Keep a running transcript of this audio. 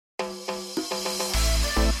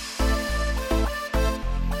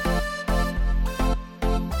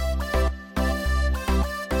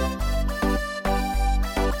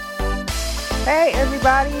Hey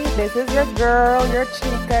everybody, this is your girl, your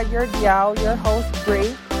chica, your gal, your host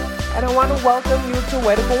Bree, and I want to welcome you to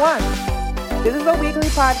Where to Go On. This is a weekly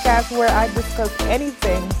podcast where I discuss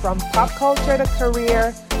anything from pop culture to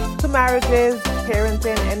career to marriages,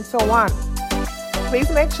 parenting, and so on. Please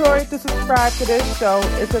make sure to subscribe to this show.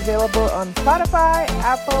 It's available on Spotify,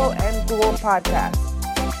 Apple, and Google Podcasts.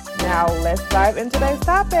 Now let's dive into today's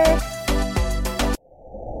topic.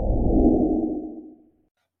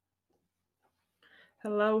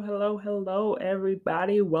 Hello,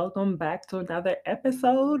 everybody. Welcome back to another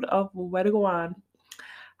episode of Where to Go On.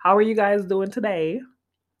 How are you guys doing today?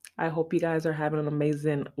 I hope you guys are having an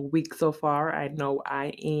amazing week so far. I know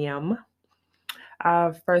I am.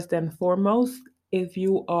 First and foremost, if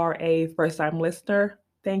you are a first time listener,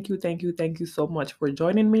 thank you so much for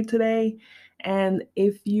joining me today. And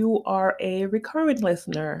if you are a recurring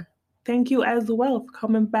listener, thank you as well for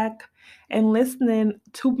coming back and listening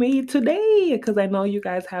to me today because I know you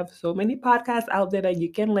guys have so many podcasts out there that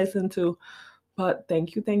you can listen to. But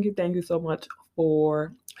thank you so much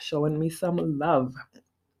for showing me some love.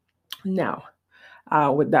 Now,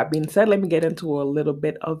 with that being said, let me get into a little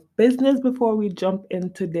bit of business before we jump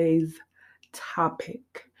in today's topic.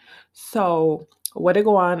 So, What to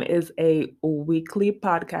Go On is a weekly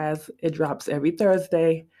podcast. It drops every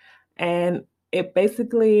Thursday, and it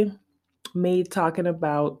basically me talking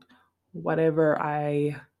about whatever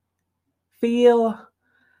I feel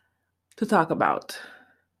to talk about.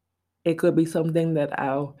 It could be something that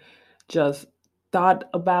I just thought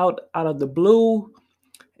about out of the blue.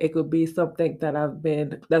 It could be something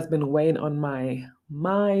that's been weighing on my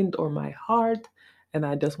mind or my heart, and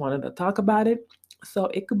I just wanted to talk about it. So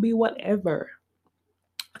it could be whatever.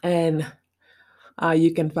 And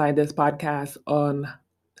you can find this podcast on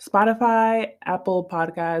Spotify, Apple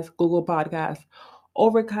Podcasts, Google Podcasts,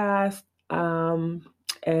 Overcast, and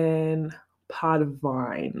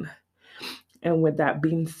Podvine. And with that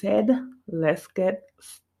being said, let's get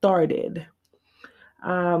started.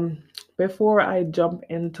 Before I jump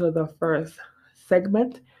into the first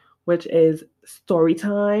segment, which is story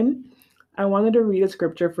time, I wanted to read a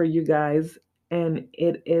scripture for you guys, and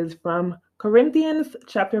it is from Corinthians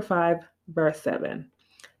chapter 5, verse 7.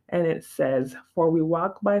 And it says, "For we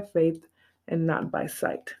walk by faith and not by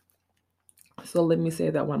sight." So let me say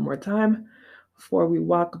that one more time. For we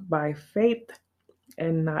walk by faith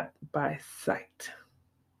and not by sight.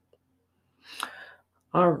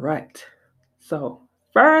 All right. So,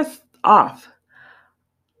 first off,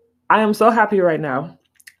 I am so happy right now.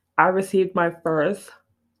 I received my first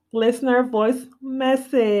listener voice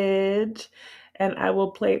message, and I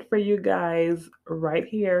will play it for you guys right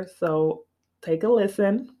here. So, take a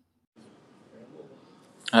listen.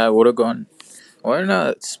 I would have gone. Why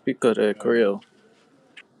not speak of the Creole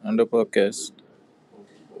on the podcast?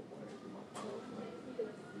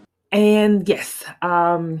 And yes,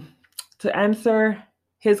 to answer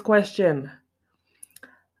his question,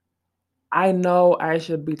 I know I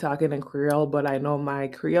should be talking in Creole, but I know my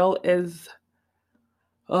Creole is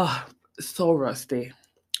oh, so rusty.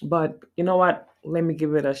 But you know what? Let me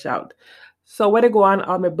give it a shout. So, where to go on,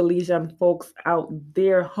 all my Belizean folks out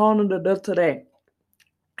there? How do you do today?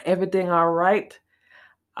 Everything all right?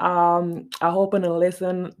 I hope and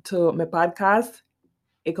listen to my podcast.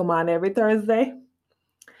 It come on every Thursday.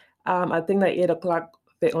 I think that 8 o'clock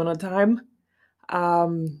the on time.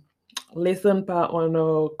 Um, Listen pa on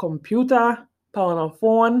a computer, pa on a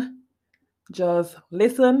phone. Just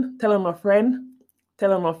listen, tell on a friend,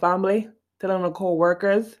 tell on a family, tell on a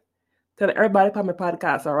co-workers, tell everybody about my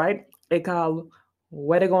podcast, all right? It called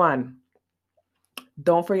Where to Go On.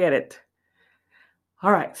 Don't forget it.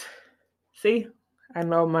 All right. See, I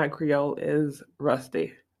know my Creole is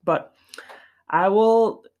rusty, but I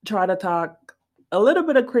will try to talk a little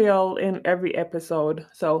bit of Creole in every episode.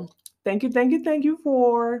 So thank you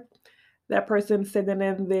for that person sending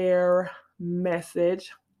in their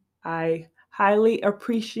message. I highly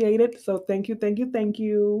appreciate it. So thank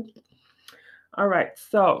you. All right,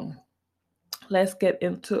 so let's get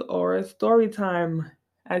into our story time.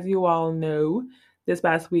 As you all know, this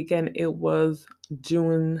past weekend it was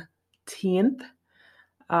Juneteenth.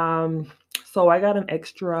 Um, so I got an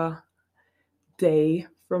extra day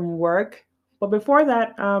from work. But before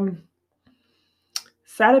that,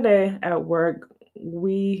 Saturday at work,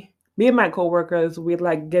 me and my coworkers, we'd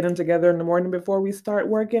like getting together in the morning before we start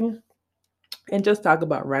working and just talk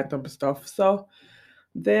about random stuff. So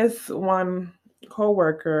this one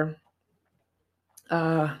coworker,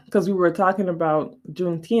 because we were talking about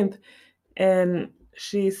Juneteenth, and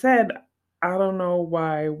she said, "I don't know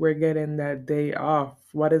why we're getting that day off.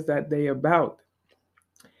 What is that day about?"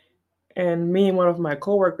 And me and one of my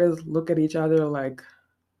coworkers look at each other like,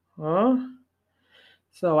 huh?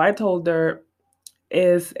 So I told her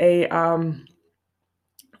it's a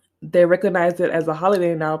they recognize it as a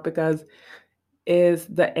holiday now because it's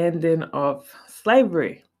the ending of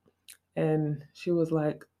slavery. And she was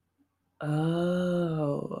like,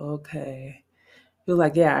 oh, okay. She was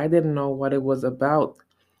like, yeah, I didn't know what it was about.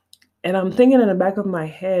 And I'm thinking in the back of my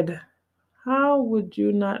head, how would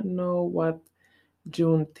you not know what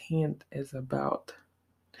Juneteenth is about?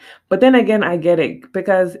 But then again, I get it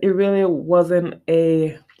because it really wasn't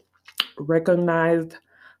a recognized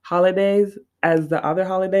holidays as the other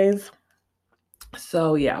holidays.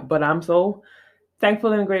 So yeah, but I'm so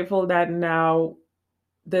thankful and grateful that now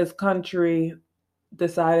this country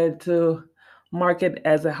decided to mark it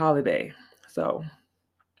as a holiday. So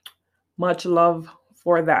much love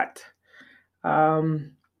for that.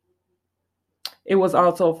 Um, it was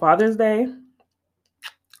also Father's Day.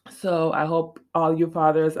 So I hope all you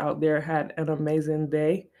fathers out there had an amazing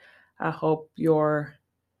day. I hope your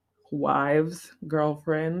wives,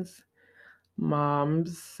 girlfriends,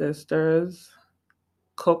 moms, sisters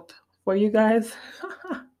cooked for you guys.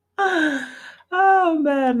 Oh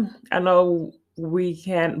man. I know we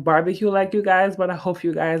can't barbecue like you guys, but I hope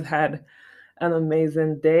you guys had an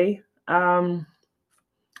amazing day. My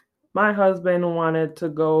husband wanted to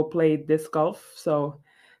go play disc golf, so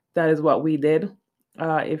that is what we did.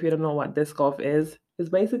 If you don't know what disc golf is, it's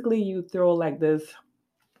basically you throw like this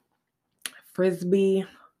frisbee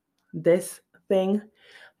disc thing,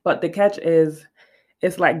 but the catch is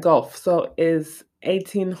it's like golf, so it's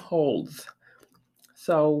 18 holes.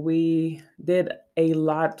 So we did a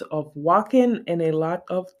lot of walking and a lot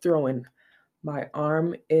of throwing. My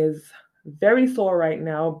arm is very sore right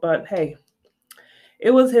now, but hey, it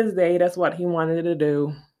was his day. That's what he wanted to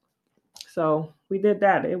do. So we did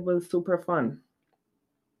that. It was super fun.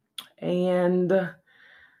 And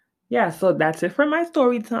yeah, so that's it for my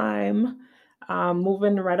story time.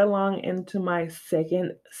 Moving right along into my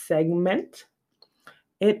second segment.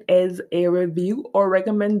 It is a review or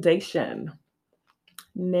recommendation.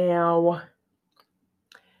 Now,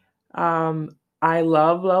 I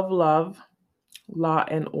love, love, love Law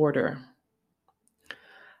and Order.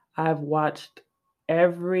 I've watched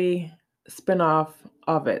every spinoff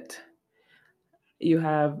of it. You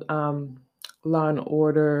have Law and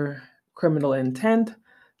Order Criminal Intent,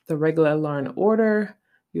 the regular Law and Order.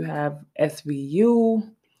 You have SVU,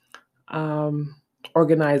 um,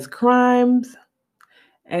 Organized Crimes,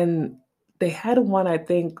 and they had one I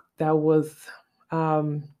think that was,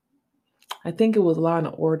 um, I think it was Law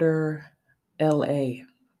and Order LA.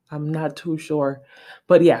 I'm not too sure,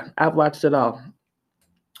 but yeah, I've watched it all.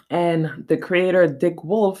 And the creator Dick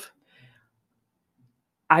Wolf,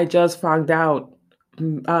 I just found out,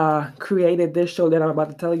 created this show that I'm about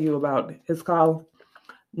to tell you about. It's called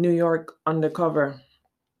New York Undercover.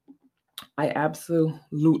 I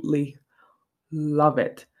absolutely love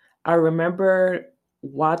it. I remember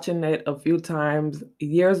watching it a few times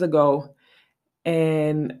years ago,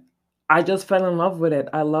 and I just fell in love with it.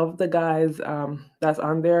 I love the guys that's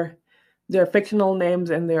on there. Their fictional names,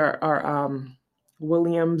 and there are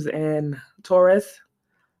Williams and Torres.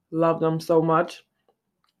 Love them so much.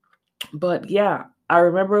 But yeah, I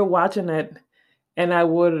remember watching it, and I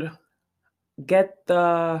would get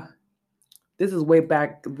the. This is way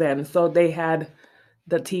back then, so they had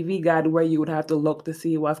the TV guide where you would have to look to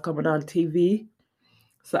see what's coming on TV.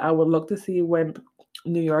 So I would look to see when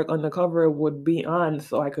New York Undercover would be on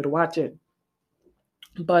so I could watch it.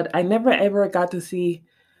 But I never ever got to see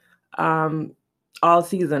um, all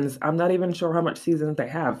seasons. I'm not even sure how much seasons they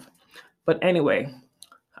have. But anyway,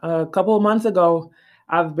 a couple of months ago,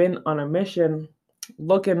 I've been on a mission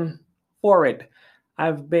looking for it.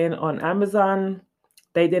 I've been on Amazon.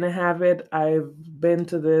 They didn't have it. I've been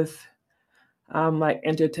to this like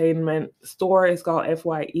entertainment store. It's called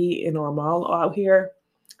FYE in our mall out here.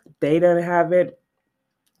 They didn't have it.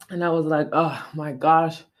 And I was like, oh my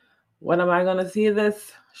gosh, when am I gonna see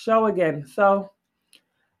this show again? So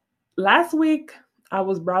last week I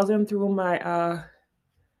was browsing through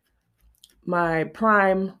my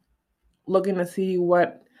Prime, looking to see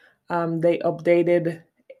what they updated,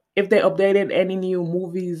 if they updated any new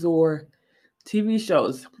movies or TV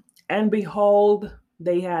shows. And behold,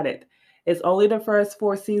 they had it. It's only the first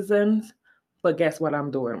four seasons, but guess what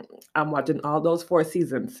I'm doing? I'm watching all those four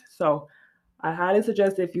seasons. So I highly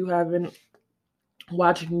suggest, if you haven't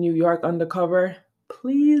watched New York Undercover,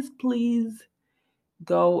 please, please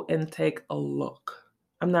go and take a look.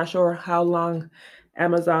 I'm not sure how long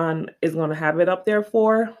Amazon is going to have it up there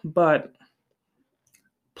for, but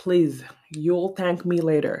please, you'll thank me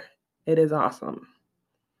later. It is awesome.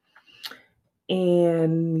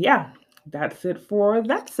 And yeah, that's it for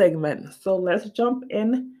that segment. So let's jump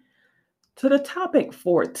in to the topic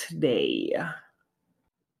for today.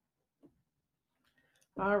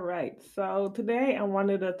 All right. So today I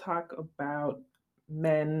wanted to talk about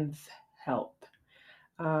men's health.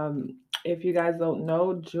 If you guys don't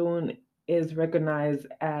know, June is recognized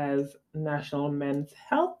as National Men's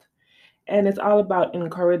Health, and it's all about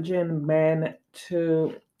encouraging men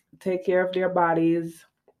to take care of their bodies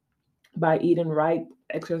by eating right,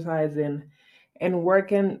 exercising, and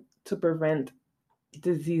working to prevent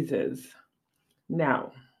diseases.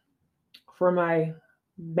 Now, for my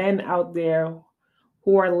men out there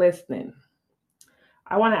who are listening,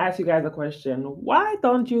 I want to ask you guys a question. Why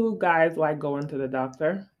don't you guys like going to the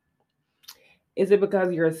doctor? Is it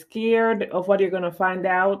because you're scared of what you're going to find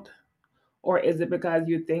out? Or is it because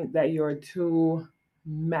you think that you're too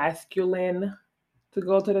masculine to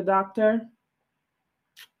go to the doctor?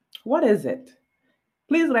 What is it?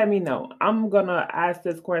 Please let me know. I'm going to ask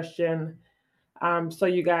this question so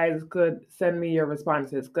you guys could send me your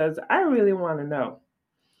responses because I really want to know.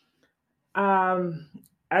 Um,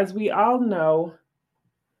 as we all know,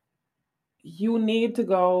 you need to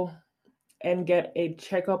go and get a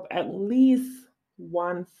checkup at least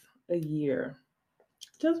once a year,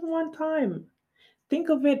 just one time. Think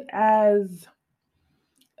of it as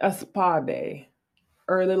a spa day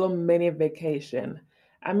or a little mini vacation.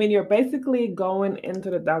 I mean, you're basically going into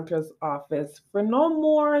the doctor's office for no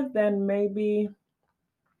more than maybe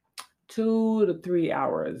 2 to 3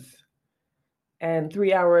 hours. And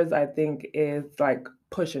 3 hours, I think, is like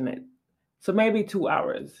pushing it. So maybe 2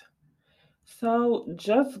 hours. So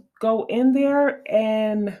just go in there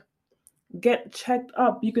and get checked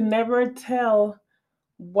up. You can never tell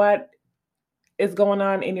what is going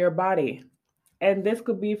on in your body. And this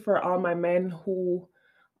could be for all my men who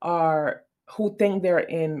think they're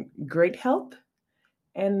in great health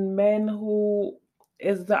and men who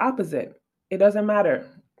is the opposite. It doesn't matter.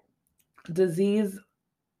 Disease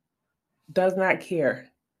does not care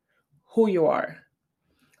who you are.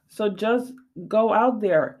 So just go out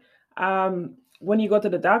there. When you go to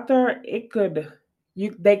the doctor, it could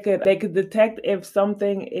they could detect if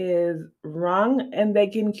something is wrong and they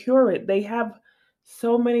can cure it. They have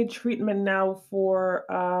so many treatment now for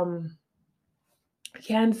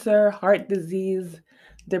cancer, heart disease,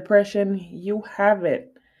 depression. You have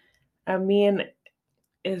it. I mean,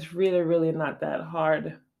 it's really, really not that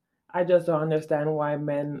hard. I just don't understand why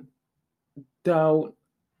men don't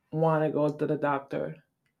want to go to the doctor.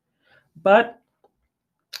 But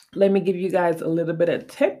let me give you guys a little bit of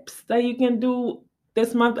tips that you can do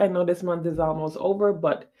this month. I know this month is almost over,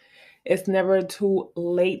 but it's never too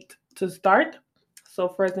late to start. So,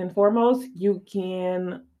 first and foremost, you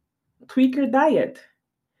can tweak your diet.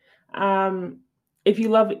 Um, if you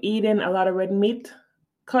love eating a lot of red meat,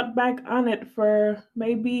 cut back on it for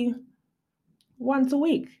maybe once a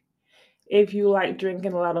week. If you like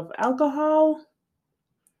drinking a lot of alcohol,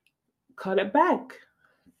 cut it back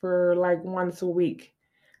for like once a week.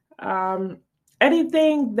 Um,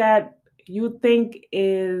 Anything that you think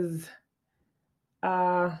is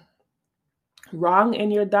uh, wrong in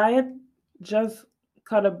your diet, just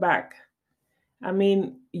cut it back. I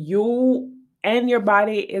mean, you and your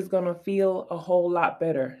body is going to feel a whole lot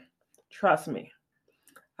better. Trust me.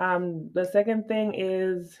 The second thing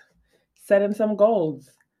is setting some goals.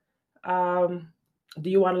 Um, do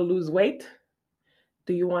you want to lose weight?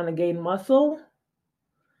 Do you want to gain muscle?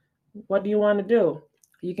 What do you want to do?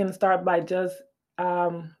 You can start by just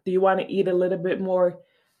do you want to eat a little bit more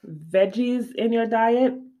veggies in your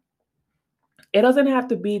diet? It doesn't have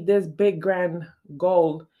to be this big grand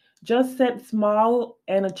goal. Just set small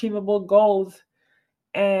and achievable goals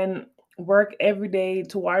and work every day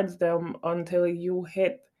towards them until you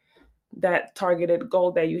hit that targeted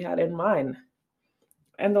goal that you had in mind.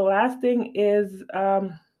 And the last thing is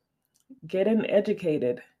getting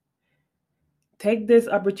educated. Take this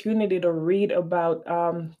opportunity to read about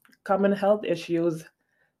common health issues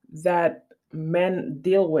that men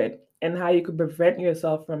deal with and how you could prevent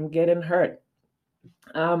yourself from getting hurt.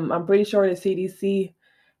 I'm pretty sure the CDC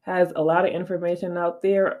has a lot of information out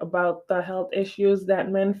there about the health issues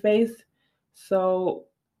that men face. So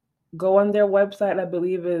go on their website, I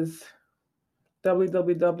believe is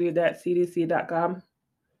www.cdc.com.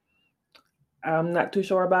 I'm not too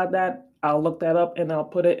sure about that. I'll look that up and I'll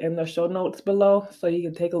put it in the show notes below so you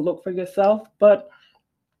can take a look for yourself. But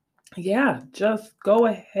yeah, just go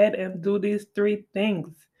ahead and do these three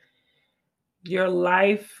things. Your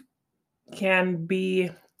life can be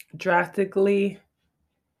drastically,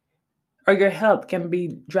 or your health can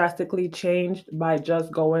be drastically changed by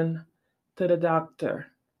just going to the doctor.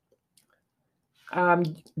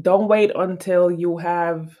 Don't wait until you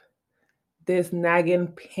have this nagging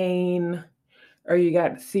pain or you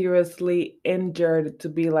got seriously injured to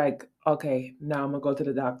be like, okay, now I'm gonna go to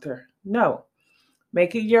the doctor. No,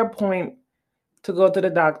 make it your point to go to the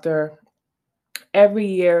doctor every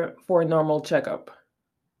year for a normal checkup.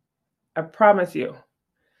 I promise you.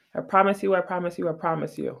 I promise you, I promise you, I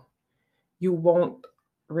promise you. You won't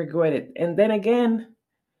regret it. And then again,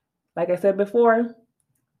 like I said before,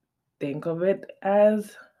 think of it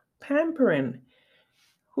as pampering.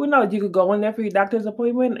 Who knows? You could go in there for your doctor's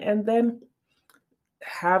appointment and then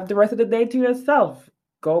have the rest of the day to yourself.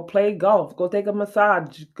 Go play golf, go take a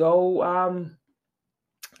massage, go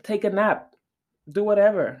take a nap, do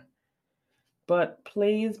whatever. But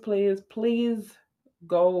please, please, please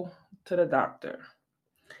go to the doctor.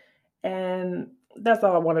 And that's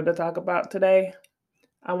all I wanted to talk about today.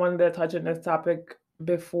 I wanted to touch on this topic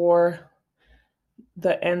before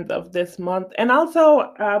the end of this month. And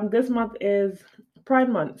also, this month is Pride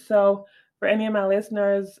Month. So, for any of my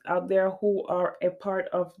listeners out there who are a part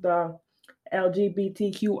of the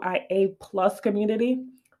LGBTQIA plus community,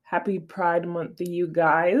 happy Pride Month to you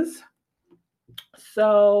guys.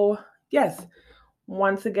 So, yes,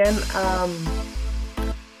 once again,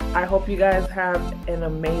 I hope you guys have an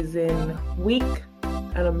amazing week,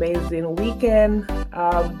 an amazing weekend.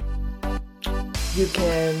 You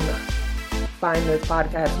can find this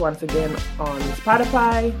podcast once again on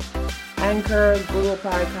Spotify, Anchor, Google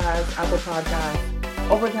Podcasts, Apple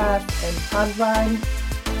Podcasts, Overcast, and Podvine.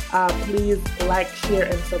 Please like, share,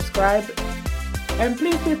 and subscribe. And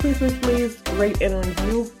please, please, please, please, please rate and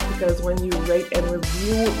review, because when you rate and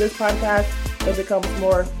review this podcast, it becomes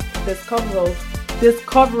more discoverable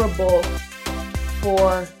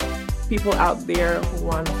for people out there who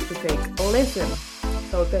want to take a listen.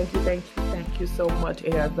 So thank you so much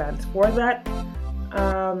in advance for that.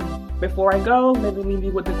 Before I go, let me leave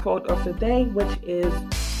you with the quote of the day, which is,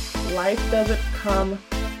 life doesn't come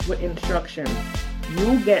with instructions.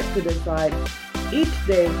 You get to decide each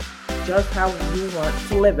day just how you want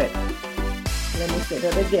to live it. Let me say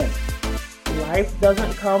that again. Life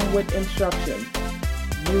doesn't come with instructions.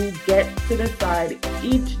 You get to decide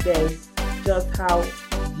each day just how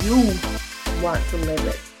you want to live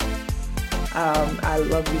it. I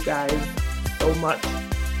love you guys so much.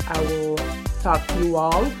 I will talk to you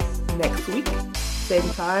all next week. Same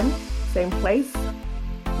time, same place.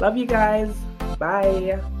 Love you guys.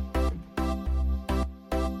 Bye.